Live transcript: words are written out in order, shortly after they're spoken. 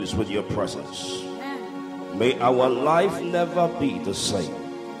with your presence. May our life never be the same.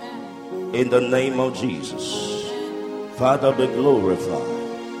 In the name of Jesus. Father, be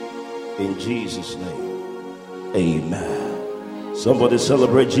glorified. In Jesus' name. Amen. Somebody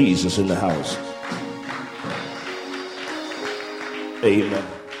celebrate Jesus in the house. Amen.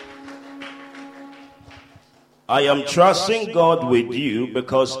 I am trusting God with you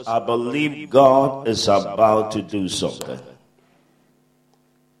because I believe God is about to do something.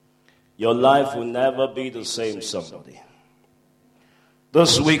 Your life will never be the same, somebody.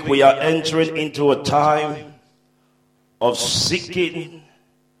 This week we are entering into a time of seeking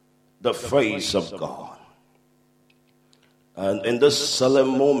the face of God. And in this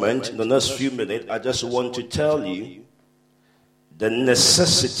solemn moment, in the next few minutes, I just want to tell you the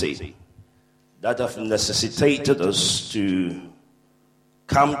necessity that have necessitated us to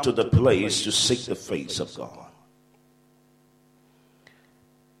come to the place to seek the face of God.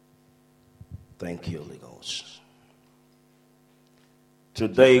 Thank you, Holy Ghost.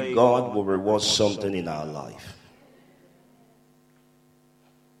 Today, God will reward something in our life.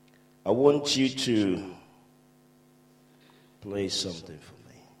 I want you to play something for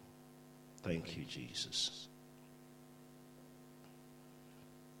me. Thank you, Jesus.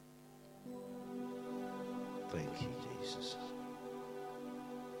 Thank you, Jesus.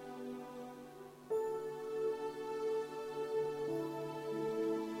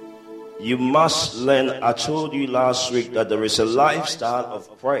 You must learn. I told you last week that there is a lifestyle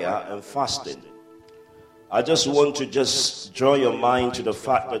of prayer and fasting. I just want to draw your mind to the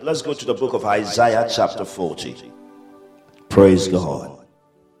fact that let's go to the book of Isaiah chapter 40. Praise God.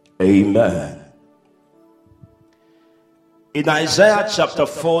 Amen. In Isaiah chapter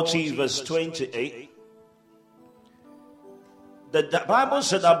 40 verse 28, the Bible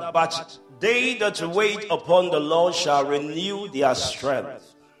said that, but they that wait upon the Lord shall renew their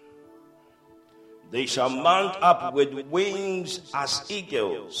strength. They shall mount up with wings as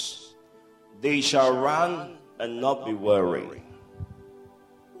eagles. They shall run and not be weary.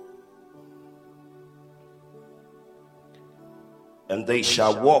 And they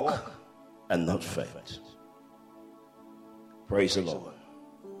shall walk and not faint. Praise the Lord.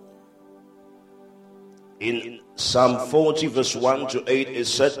 In Psalm 40 verse 1 to 8 it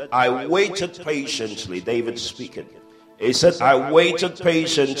said, I waited patiently, David speaking. He said, I waited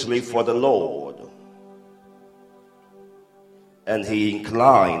patiently for the Lord, and he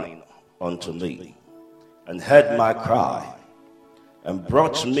inclined unto me, and heard my cry, and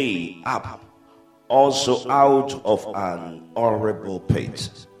brought me up also out of an horrible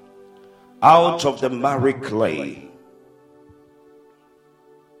pit, out of the miry clay,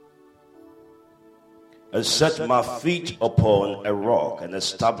 and set my feet upon a rock, and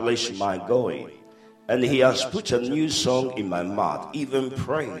established my going. And he has put a new song in my mouth, even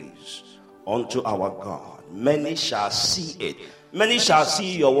praise unto our God. Many shall see it. Many shall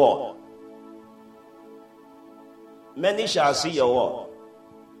see your word. Many shall see your word.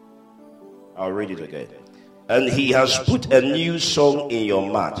 I'll read it again. And he has put a new song in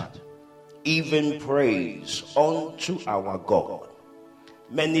your mouth, even praise unto our God.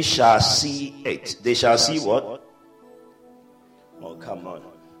 Many shall see it. They shall see what? Oh, come on.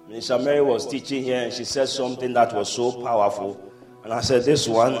 Minister Mary was teaching here and she said something that was so powerful. And I said, this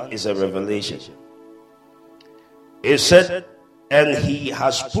one is a revelation. It said, and he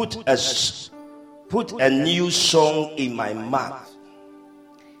has put a new song in my mouth,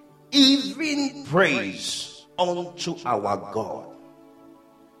 even praise unto our God.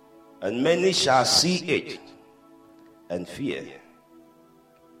 And many shall see it and fear,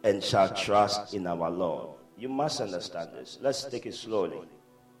 and shall trust in our Lord. You must understand this. Let's take it slowly.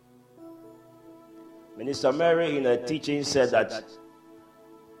 Minister Mary in her teaching said that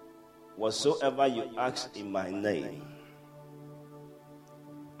whatsoever you ask in my name,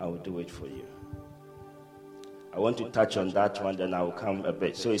 I will do it for you. I want to touch on that one, then I will come a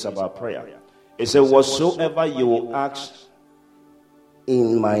bit. So it's about prayer. It said, whatsoever you will ask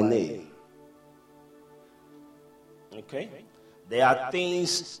in my name. Okay? There are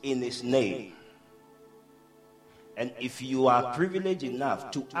things in his name. And if you are privileged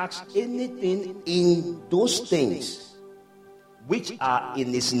enough to ask anything in those things which are in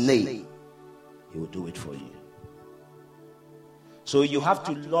his name, he will do it for you. So you have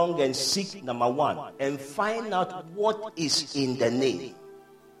to long and seek, number one, and find out what is in the name.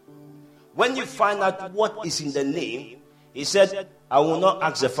 When you find out what is in the name, he said, I will not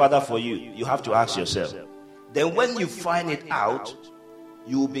ask the Father for you. You have to ask yourself. Then when you find it out,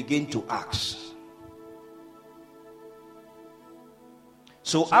 you will begin to ask.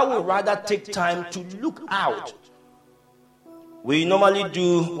 So I would rather take time to look out we normally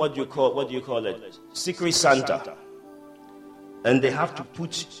do what do you call it? Secret Santa. And they have to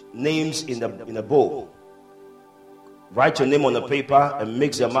put names in a bowl. Write your name on a paper and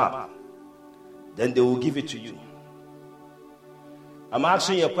mix them up. Then they will give it to you. I'm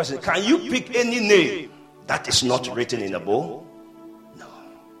asking you a question. Can you pick any name that is not written in a bowl? No.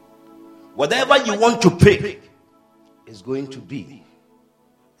 Whatever you want to pick is going to be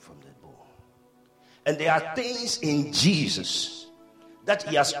from the bowl. And there are things in Jesus that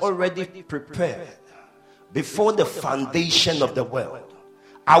he has already prepared before the foundation of the world,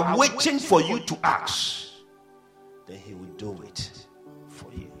 are waiting for you to ask. Then he will do it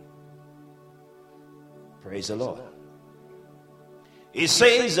for you. Praise the Lord. He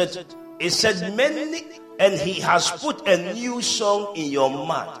says that, he said, many, and he has put a new song in your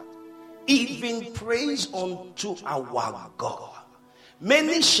mouth, even praise unto our God.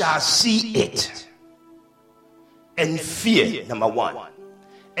 Many shall see it and fear, number one,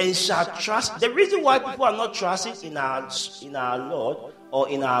 and shall trust. The reason why people are not trusting in our Lord or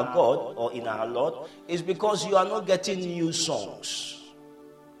in our God or in our Lord is because you are not getting new songs.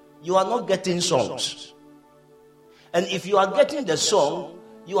 You are not getting songs. And if you are getting the song,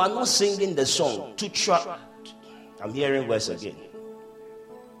 you are not singing the song to trust. I'm hearing words again.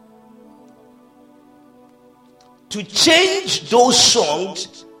 To change those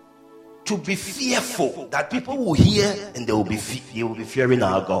songs to be fearful, that people will hear and they will be fearing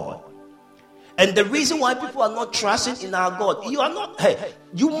our God. And the reason why people are not trusting in our God,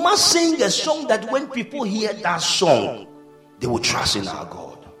 you must sing a song that when people hear that song, they will trust in our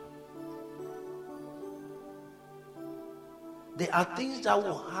God. There are things that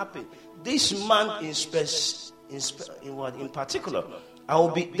will happen this month in particular. I will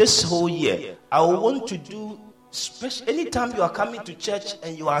be this whole year. I will want to do. Anytime you are coming to church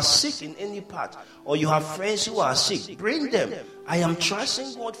and you are sick in any part, or you have friends who are sick, bring them. I am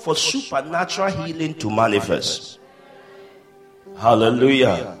trusting God for supernatural healing to manifest.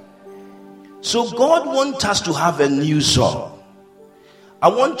 Hallelujah. So God wants us to have a new song. I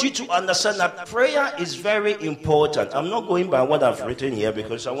want you to understand that prayer is very important. I'm not going by what I've written here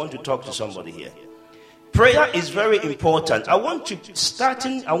because I want to talk to somebody here. Prayer is very important. I want to start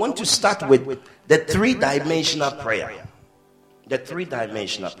with the three-dimensional prayer. The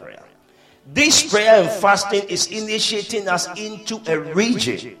three-dimensional prayer. This prayer and fasting is initiating us into a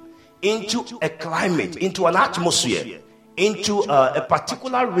region, into a climate, into an atmosphere, into a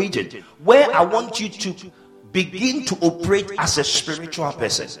particular region where I want you to begin to operate as a spiritual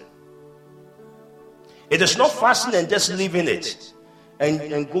person. It is not fasting and just leaving it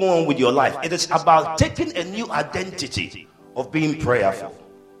and go on with your life. It is about taking a new identity of being prayerful.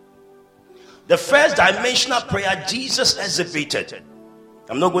 The first dimensional prayer Jesus exhibited.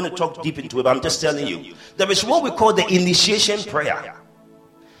 I'm not going to talk deep into it, but I'm just telling you. There is what we call the initiation prayer.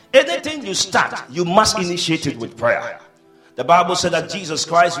 Anything you start, you must initiate it with prayer. The Bible said that Jesus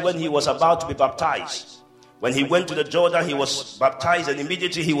Christ, when he was about to be baptized, when he went to the Jordan, he was baptized, and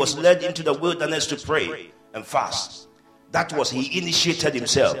immediately he was led into the wilderness to pray and fast. That was, he initiated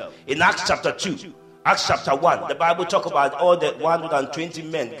himself. In Acts chapter 2, Acts chapter 1, the Bible talk about all the 120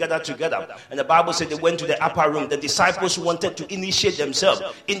 men gathered together. And the Bible said they went to the upper room. The disciples wanted to initiate themselves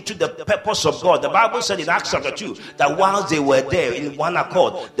into the purpose of God. The Bible said in Acts chapter 2 that while they were there in one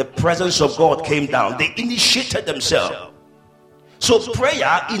accord, the presence of God came down. They initiated themselves. So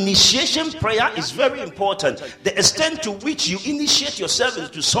prayer, initiation prayer is very important. The extent to which you initiate yourself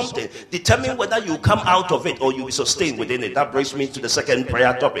into something determine whether you come out of it or you will sustain within it. That brings me to the second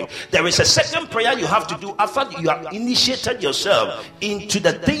prayer topic. There is a second prayer you have to do after you have initiated yourself into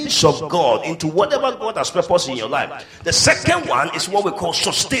the things of God, into whatever God has purposed in your life. The second one is what we call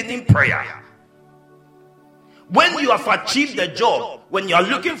sustaining prayer. When you have achieved the job, when you are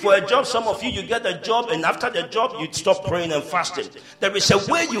looking for a job, some of you get a job, and after the job, you stop praying and fasting. There is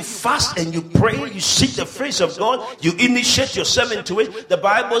a way you fast and you pray, you seek the face of God, you initiate yourself into it. The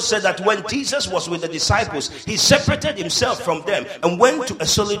Bible said that when Jesus was with the disciples, he separated himself from them and went to a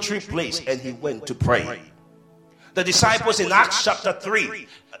solitary place and he went to pray. The disciples in Acts chapter 3,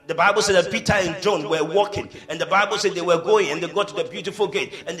 the Bible said that Peter and John were walking, and the Bible said they were going, and they got to the beautiful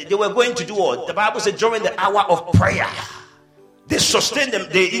gate, and they were going to do what? The Bible said during the hour of prayer, they sustained them,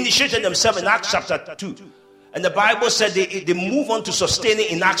 they initiated themselves in Acts chapter 2. And the Bible said they move on to sustaining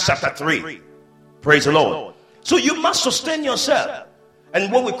in Acts chapter 3. Praise the Lord. So you must sustain yourself.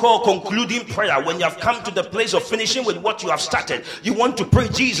 And what we call concluding prayer, when you have come to the place of finishing with what you have started, you want to pray.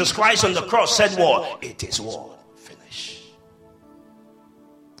 Jesus Christ on the cross said what? It is what?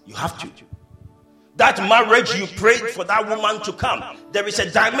 You have to. That marriage you prayed for that woman to come, there is a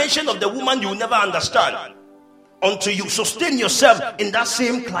dimension of the woman you will never understand. until you sustain yourself in that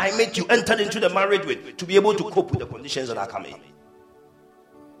same climate you entered into the marriage with, to be able to cope with the conditions that are coming.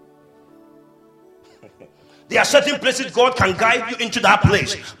 There are certain places God can guide you into that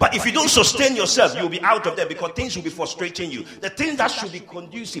place, but if you don't sustain yourself, you'll be out of there, because things will be frustrating you. The things that should be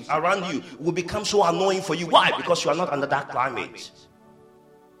conducive around you will become so annoying for you. Why? Because you are not under that climate.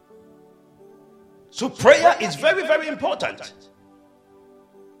 So prayer is very, very important.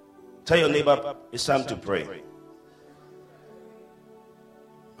 Tell your neighbor, it's time to pray.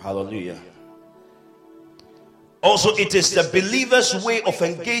 Hallelujah. Also, it is the believer's way of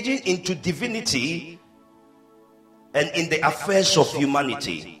engaging into divinity and in the affairs of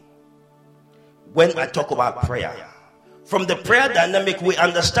humanity. When I talk about prayer, from the prayer dynamic, we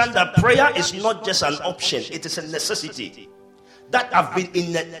understand that prayer is not just an option, it is a necessity. That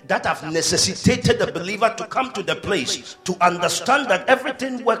have necessitated the believer to come to the place to understand that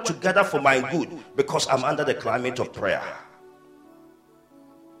everything works together for my good, because I'm under the climate of prayer.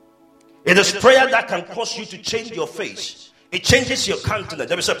 It is prayer that can cause you to change your face. It changes your countenance.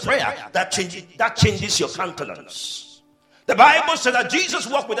 There is a prayer that changes your countenance. The Bible said that Jesus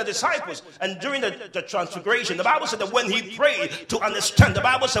walked with the disciples, and during the transfiguration, the Bible said that when he prayed to understand, the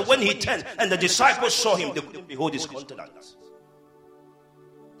Bible said when he turned and the disciples saw him, they couldn't behold his countenance.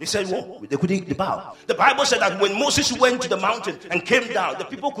 They said, "Whoa," they couldn't bow. The Bible said that when Moses went to the mountain and came down, the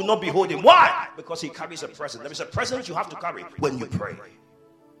people could not behold him. Why? Because he carries a presence. There is a presence you have to carry when you pray.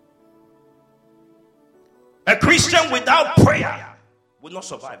 A Christian without prayer will not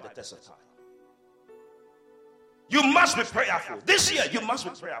survive the test of time. You must be prayerful. This year, you must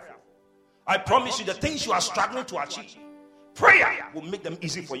be prayerful. I promise you, the things you are struggling to achieve, prayer will make them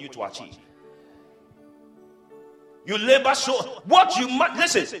easy for you to achieve. You labor so. What you must,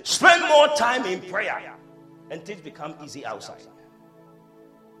 listen, spend more time in prayer, and things become easy outside.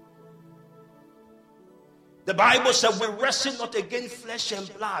 The Bible said we wrestle not against flesh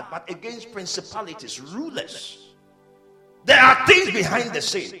and blood, but against principalities, rulers. There are things behind the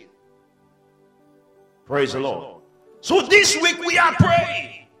scene. Praise the Lord. So this week we are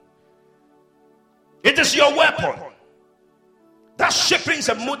praying. It is your weapon that shapes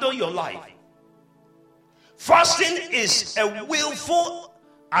and models your life. Fasting is a willful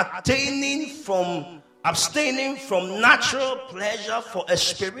abstaining from natural pleasure for a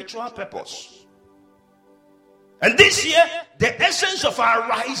spiritual purpose. And this year, the essence of our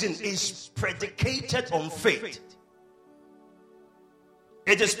rising is predicated on faith.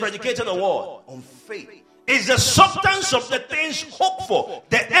 It is predicated on what? On faith. It's the substance of the things hoped for,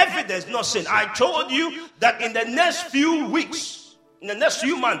 the evidence not seen. I told you that in the next few weeks, in the next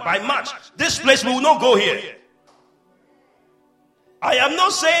few months, by March, this place will not go here. I am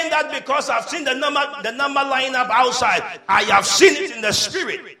not saying that because I've seen the number line up outside. I have seen it in the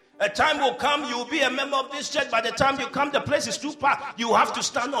spirit. A time will come, you will be a member of this church. By the time you come, the place is too packed. You have to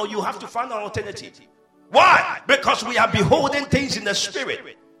stand or you have to find an alternative. Why? Because we are beholding things in the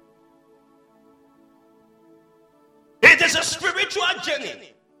spirit. It is a spiritual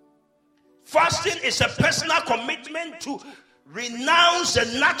journey. Fasting is a personal commitment to renounce the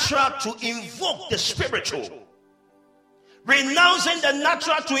natural to invoke the spiritual. Renouncing the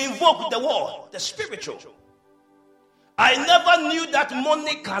natural to invoke the what? The spiritual. I never knew that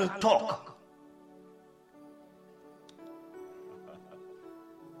money can talk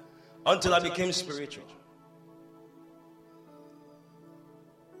until I became spiritual.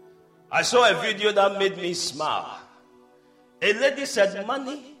 I saw a video that made me smile. A lady said,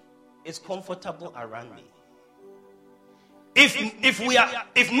 "Money is comfortable around me.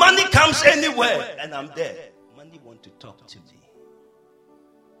 If money comes anywhere and I'm there, money want to talk to me."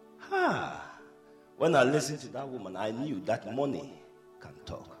 When I listened to that woman, I knew that money can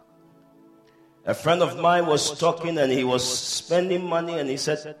talk. A friend of mine was talking and he was spending money, and he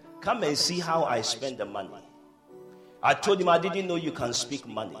said, "Come and see how I spend the money." I told him, "I didn't know you can speak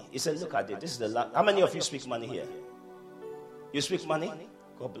money." He said, "Look at it. This is the last." How many of you speak money here? You speak money?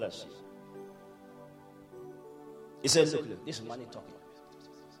 God bless you. He said, look, this is money talking.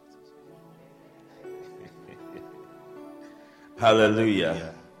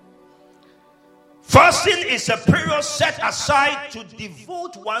 Hallelujah. Fasting is a period set aside to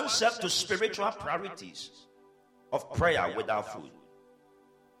devote oneself to spiritual priorities of prayer without food.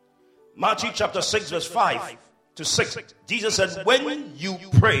 Matthew chapter 6 verse 5 to 6. Jesus said, "When you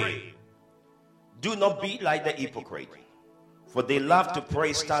pray, do not be like the hypocrite, for they love to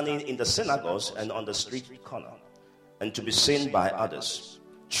pray standing in the synagogues and on the street corner, and to be seen by others.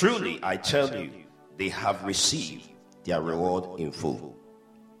 Truly, I tell you, they have received their reward in full."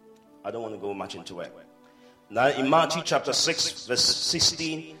 I don't want to go much into it. Now in Matthew chapter 6 verse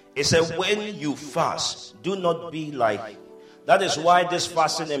 16, It said, when you fast, do not be like. That is why this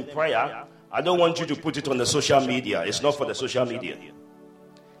fasting and prayer, I don't want you to put it on the social media. It's not for the social media.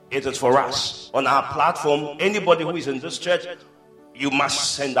 It is for us. On our platform, anybody who is in this church, you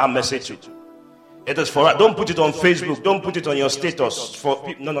must send that message to. It is for us. Don't put it on Facebook. Don't put it on your status. For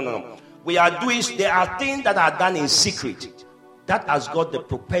people. No. We are doing, there are things that are done in secret that has got the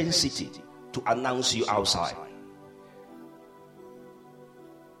propensity to announce you outside.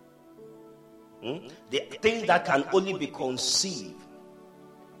 The things that can only be conceived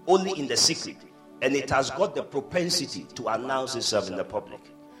only in the secret, and it has got the propensity to announce itself in the public.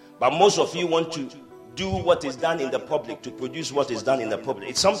 But most of you want to do what is done in the public, to produce what is done in the public.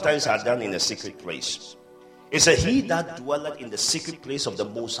 It sometimes are done in a secret place. It said, he that dwelleth in the secret place of the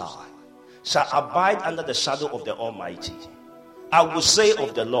Most High shall abide under the shadow of the Almighty. I will say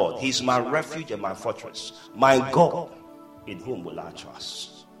of the Lord, he is my refuge and my fortress, my God, in whom will I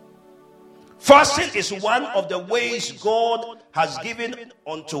trust. Fasting is one of the ways God has given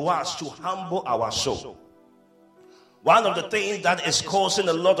unto us to humble our soul. One of the things that is causing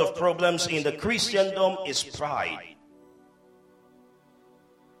a lot of problems in the Christendom is pride.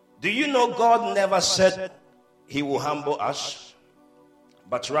 Do you know God never said he will humble us,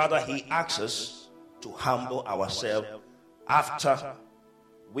 but rather he asks us to humble ourselves, after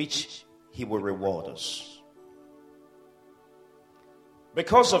which he will reward us.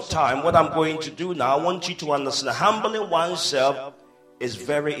 Because of time, what I'm going to do now, I want you to understand humbling oneself is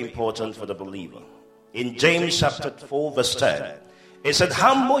very important for the believer. In James chapter 4 verse 10, it said,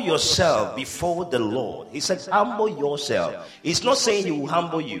 humble yourself before the Lord. He said, humble yourself. He's not saying he will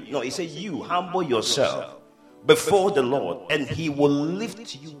humble you. No, he said, you humble yourself before the Lord, and he will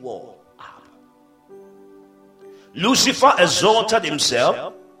lift you all up. Lucifer exalted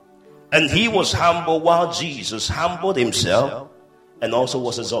himself, and he was humble, while Jesus humbled himself and also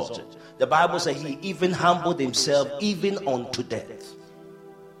was exalted. The Bible says he even humbled himself even unto death.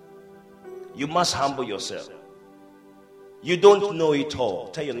 You must humble yourself. You don't know it all.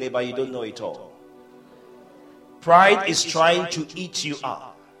 Tell your neighbor, you don't know it all. Pride is trying to eat you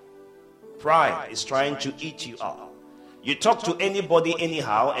up. Pride is trying to eat you up. You talk to anybody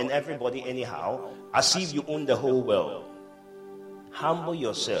anyhow and everybody anyhow, as if you own the whole world. Humble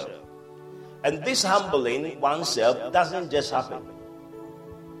yourself. And this humbling oneself doesn't just happen.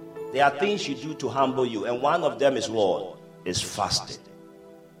 There are things you do to humble you, and one of them is what? Is fasting.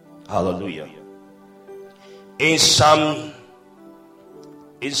 Hallelujah. In Psalm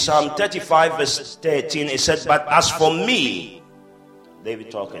 35 verse 13, it said, but as for me,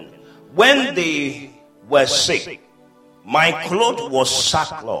 David talking, when they were sick, my cloth was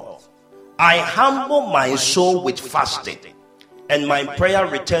sackcloth. I humble my soul with fasting, and my prayer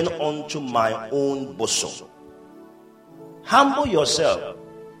return unto my own bosom. Humble yourself.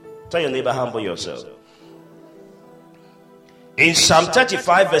 Tell your neighbor, humble yourself. In Psalm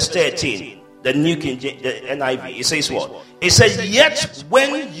 35 verse 13, the New King James, the NIV, it says what? It says, yet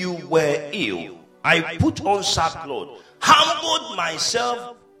when you were ill, I put on sackcloth, humbled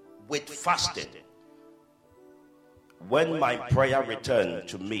myself with fasting, when my prayer returned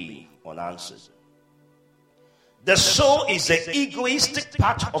to me unanswered. The soul is the egoistic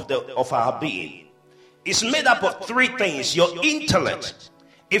part of our being. It's made up of three things. Your intellect.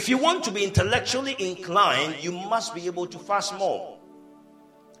 If you want to be intellectually inclined, you must be able to fast more.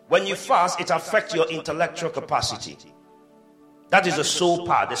 When you fast, it affects your intellectual capacity. That is the soul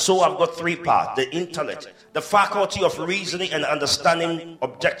part. The soul have got three parts. The intellect, the faculty of reasoning and understanding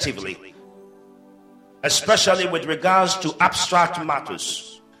objectively, especially with regards to abstract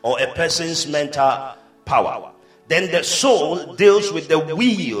matters or a person's mental power. Then the soul deals with the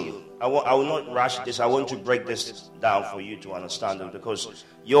will. I will not rush this. I want to break this down for you to understand it, because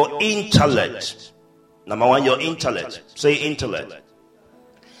your intellect, number one, your intellect. Say intellect.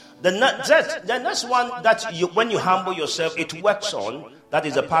 The next one that you, when you humble yourself, it works on, that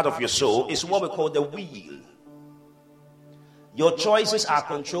is a part of your soul, is what we call the will. Your choices are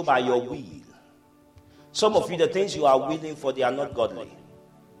controlled by your will. Some of you, the things you are willing for, they are not godly.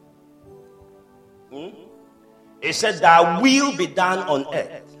 It said, thy will be done on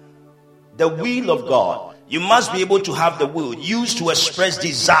earth. The will of God. You must be able to have the will used to express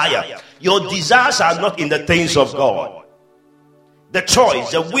desire. Your desires are not in the things of God. The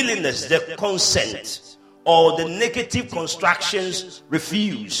choice, the willingness, the consent, or the negative constructions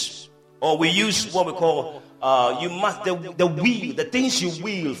refuse. Or we use what we call, you must, the will, the things you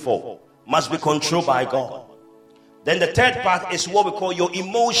will for must be controlled by God. Then the third part is what we call your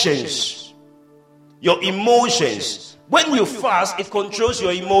emotions. Your emotions. When you fast, it controls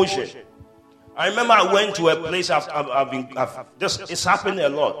your emotion. I remember I went to a place it's happened a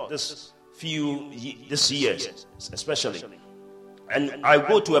lot this years, especially. And I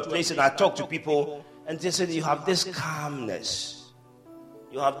go to a place and I talk to people, and they said, you have this calmness.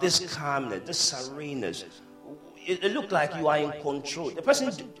 You have this calmness, this sereneness. It looked like you are in control. The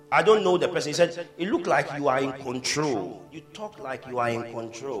person, I don't know the person, he said, it looked like you are in control. You talk like you are in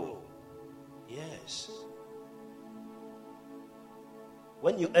control. Yes.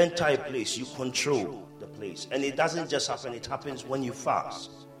 When you enter a place, you control the place. And it doesn't just happen, it happens when you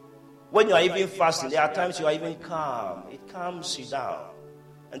fast. When you are even fasting, there are times you are even calm. It calms you down.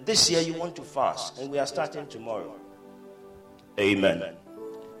 And this year you want to fast, and we are starting tomorrow. Amen.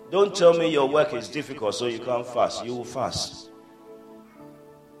 Don't tell me your work is difficult so you can't fast. You will fast.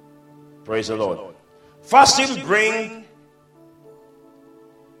 Praise the Lord. Fasting brings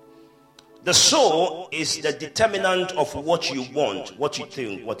the soul is the determinant of what you want, what you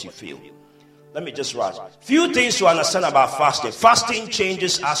think, what you feel. Let me just write. Few things to understand about fasting. Fasting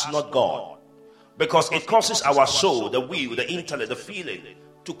changes us, not God. Because it causes our soul, the will, the intellect, the feeling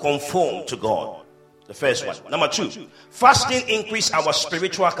to conform to God. The first one. Number 2, fasting increases our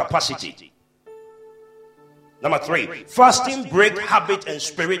spiritual capacity. Number 3, fasting breaks habit and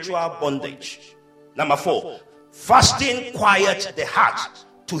spiritual bondage. Number 4, fasting quiets the heart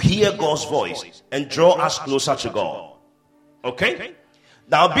to hear God's voice and draw us closer to God. Okay?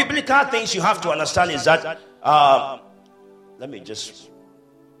 Now, biblical things you have to understand is that,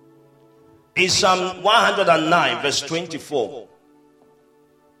 in Psalm 109, verse 24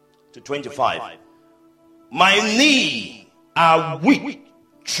 to 25, my knees are weak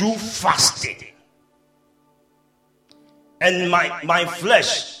through fasting, and my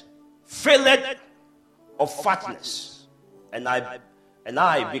flesh faileth of fatness, and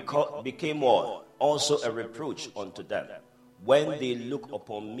I became more also a reproach unto them. When they look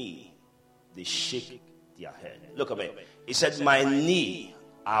upon me, they shake their head. Look at me. He said, my knees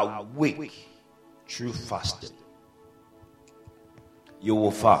are weak through fasting. You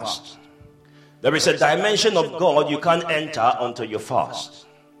will fast. There is a dimension of God you can't enter until you fast.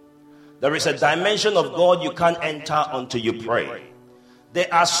 There is a dimension of God you can't enter until you pray.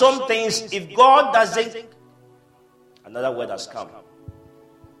 There are some things, if God doesn't, another word has come.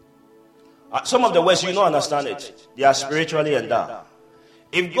 Some of the words you don't understand it. They are spiritually endowed.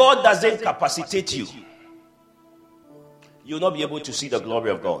 If God doesn't capacitate you, you will not be able to see the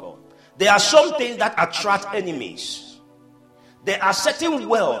glory of God. There are some things that attract enemies. There are certain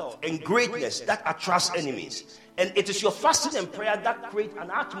wealth and greatness that attracts enemies. And it is your fasting and prayer that create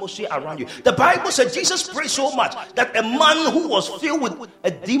an atmosphere around you. The Bible said Jesus prayed so much that a man who was filled with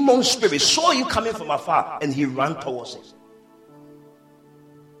a demon spirit saw you coming from afar and he ran towards it.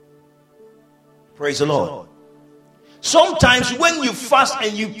 Praise the Lord. Sometimes when you fast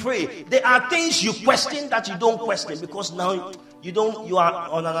and you pray, there are things you question that you don't question because now you are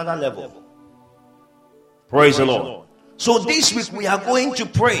on another level. Praise the Lord. So this week we are going to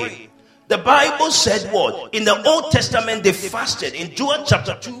pray. The Bible said what? In the Old Testament they fasted. In Joel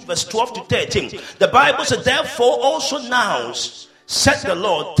chapter 2 verse 12 to 13. The Bible said, therefore also now said the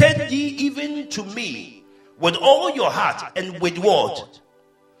Lord, turn ye even to me with all your heart and with what?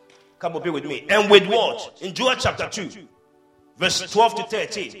 Come on, be with me. And with what? In Joel chapter 2 verse 12 to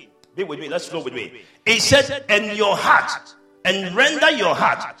 13. Be with me. Let's flow with me. He said, and your heart, and render your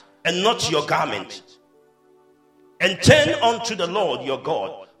heart and not your garment. And turn unto the Lord your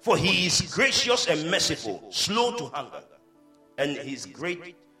God, for he is gracious and merciful, slow to anger, and he's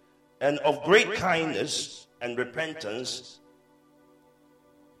great and of great kindness and repentance.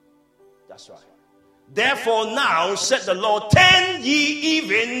 That's right. Therefore now said the Lord, turn ye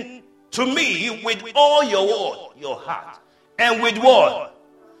even to me with all your heart. And with what?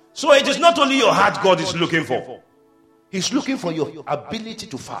 So it is not only your heart God is looking for. He's looking for your ability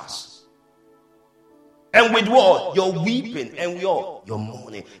to fast. And with what? Your weeping and your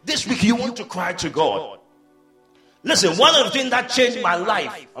mourning. This week you want to cry to God. Listen, one of the things that changed my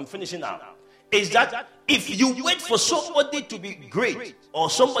life, I'm finishing now, is that if you wait for somebody to be great or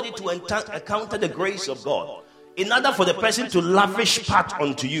somebody to encounter the grace of God, in order for the person to lavish part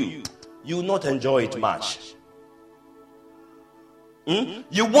onto you, you will not enjoy it much.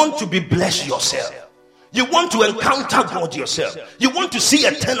 You want to be blessed yourself. You want to encounter God yourself. You want to see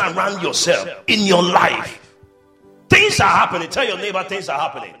a turnaround yourself in your life. Things are happening. Tell your neighbor things are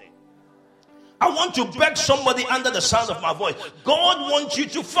happening. I want to beg somebody under the sound of my voice. God wants you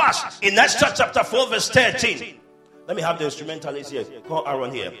to fast. In Esther chapter 4 verse 13. Let me have the instrumentalist here. Call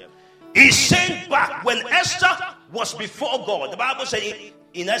Aaron here. He sent back when Esther was before God. The Bible says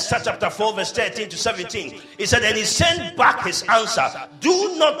in Esther chapter 4 verse 13 to 17. He said, and he sent back his answer,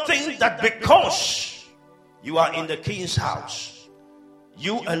 do not think that because you are in the king's house,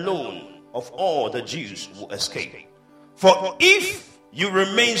 you alone of all the Jews will escape. For if you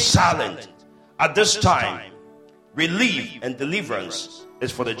remain silent at this time, relief and deliverance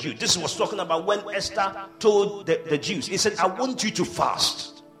is for the Jews. This was talking about when Esther told the Jews. He said, I want you to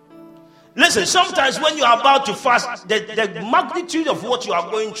fast. Listen, sometimes when you are about to fast, the magnitude of what you are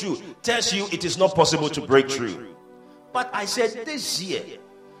going through tells you it is not possible to break through. But I said this year,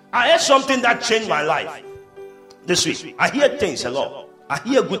 I heard something that changed my life. This week, I hear things a lot. I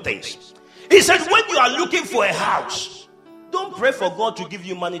hear good things. He said, when you are looking for a house, don't pray for God to give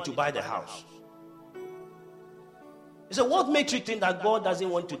you money to buy the house. He said, what makes you think that God doesn't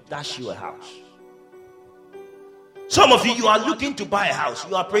want to dash you a house? Some of you are looking to buy a house.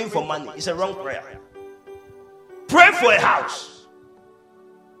 You are praying for money. It's a wrong prayer. Pray for a house.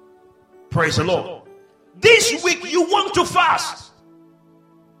 Praise the Lord. This week you want to fast.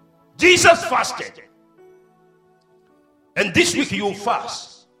 Jesus fasted. And this week you will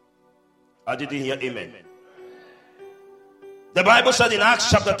fast. I didn't hear amen. The Bible said in Acts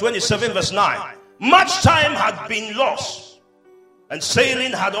chapter 27 verse 9, much time had been lost and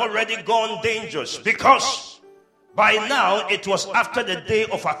sailing had already gone dangerous because by now it was after the day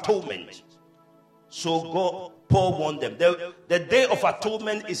of atonement. So Paul warned them. The day of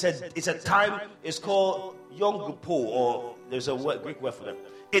atonement is a time, it's called Yom Kippur, or there's a Greek word for them.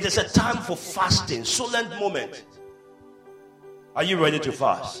 It is a time for fasting, solemn moment. Are you ready to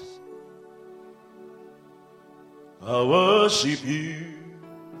fast? I worship you.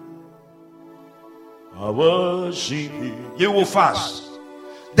 I worship you. You will fast.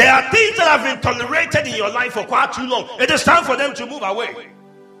 There are things that have been tolerated in your life for quite too long. It is time for them to move away.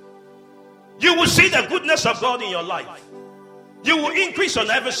 You will see the goodness of God in your life. You will increase on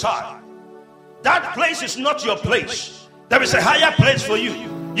every side. That place is not your place. There is a higher place for you.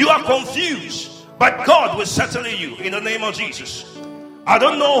 You are confused, but God will settle you in the name of Jesus. I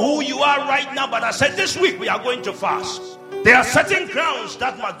don't know who you are right now, but I said this week we are going to fast. There are certain grounds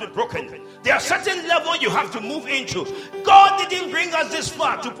that must be broken. There are certain levels you have to move into. God didn't bring us this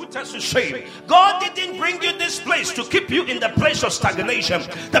far to put us to shame. God didn't bring you this place to keep you in the place of stagnation.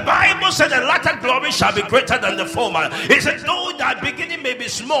 The Bible said the latter glory shall be greater than the former. It said though thy beginning may be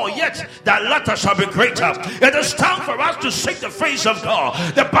small, yet thy latter shall be greater. It is time for us to seek the face of God.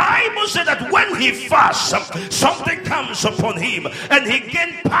 The Bible said that when he fasts, something comes upon him and he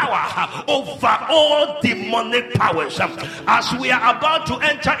gained power over all demonic powers. As we are about to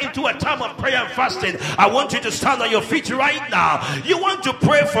enter into a time of prayer and fasting, I want you to stand on your feet right now. You want to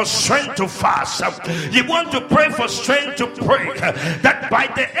pray for strength to fast. You want to pray for strength to pray. That by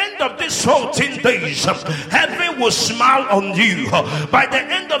the end of this 14 days, heaven will smile on you. By the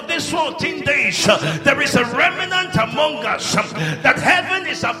end of this 14 days, there is a remnant among us that heaven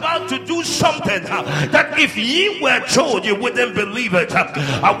is about to do something that if ye were told, you wouldn't believe it.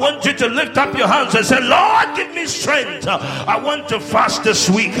 I want you to lift up your hands and say, Lord, give me strength. I want to fast this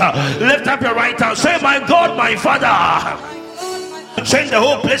week. Lift up your right hand. Say, my God, my Father. Change the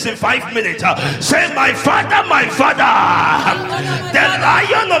whole place in 5 minutes. Say, my Father, my Father. The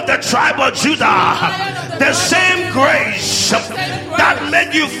Lion of the tribe of Judah. The same grace that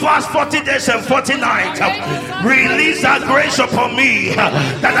made you fast 40 days and 40 nights. Release that grace upon me,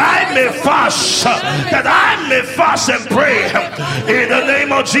 that I may fast, and pray in the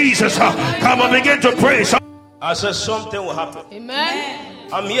name of Jesus. Come on, begin to pray. I said something will happen.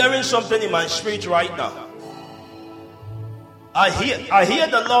 Amen. I'm hearing something in my spirit right now. I hear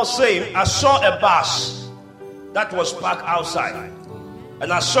the Lord saying, I saw a bus that was parked outside,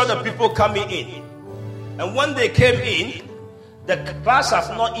 and I saw the people coming in. And when they came in, the bus has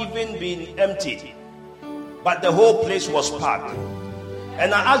not even been emptied, but the whole place was packed.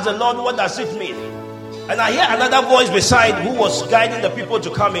 And I asked the Lord, what does it mean? And I hear another voice beside who was guiding the people to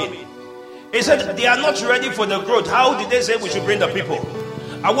come in. He said, they are not ready for the growth. How did they say we should bring the people?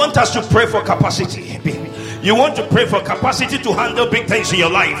 I want us to pray for capacity. You want to pray for capacity to handle big things in your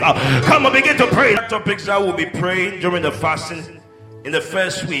life. Come on, begin to pray. The topics that we'll be praying during the fasting in the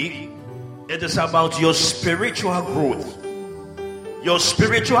first week, it is about your spiritual growth, your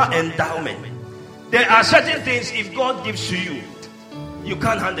spiritual endowment. There are certain things, if God gives to you, you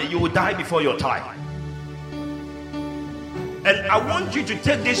can't handle. You will die before your time. And I want you to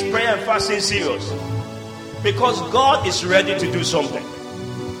take this prayer and fasting serious, because God is ready to do something.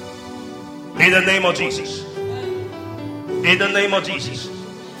 In the name of Jesus. In the name of Jesus.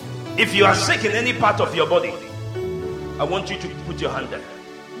 If you are sick in any part of your body, I want you to put your hand there.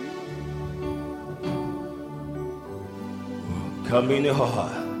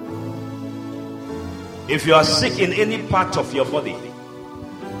 If you are sick in any part of your body,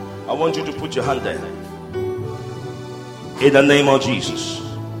 I want you to put your hand there. In the name of Jesus,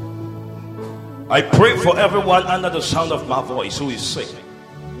 I pray for everyone under the sound of my voice who is sick.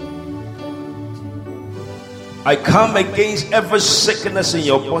 I come against every sickness in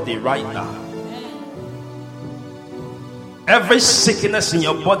your body right now. Every sickness in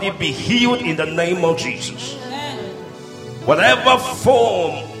your body be healed in the name of Jesus. Whatever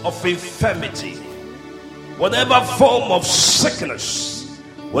form of infirmity, whatever form of sickness,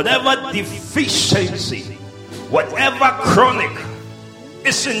 whatever deficiency, whatever chronic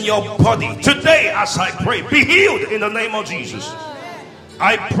is in your body, today as I pray, be healed in the name of Jesus.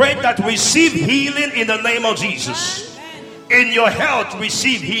 I pray that receive healing in the name of Jesus. In your health,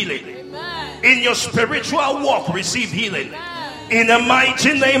 receive healing. In your spiritual walk, receive healing. In the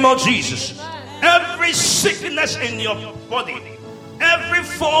mighty name of Jesus. Every sickness in your body, every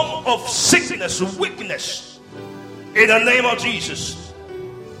form of sickness, weakness, in the name of Jesus.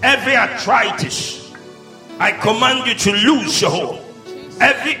 Every arthritis, I command you to lose your hold.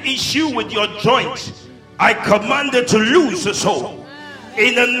 Every issue with your joint, I command you to lose this hold.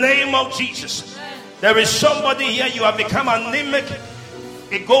 In the name of Jesus. There is somebody here, you have become anemic.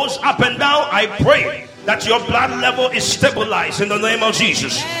 It goes up and down. I pray that your blood level is stabilized in the name of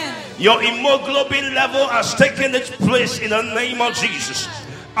Jesus. Your hemoglobin level has taken its place in the name of Jesus.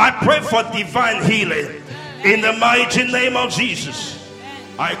 I pray for divine healing in the mighty name of Jesus.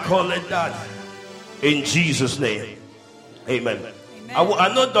 I call it that in Jesus' name. Amen.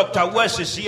 I know Dr. West is here.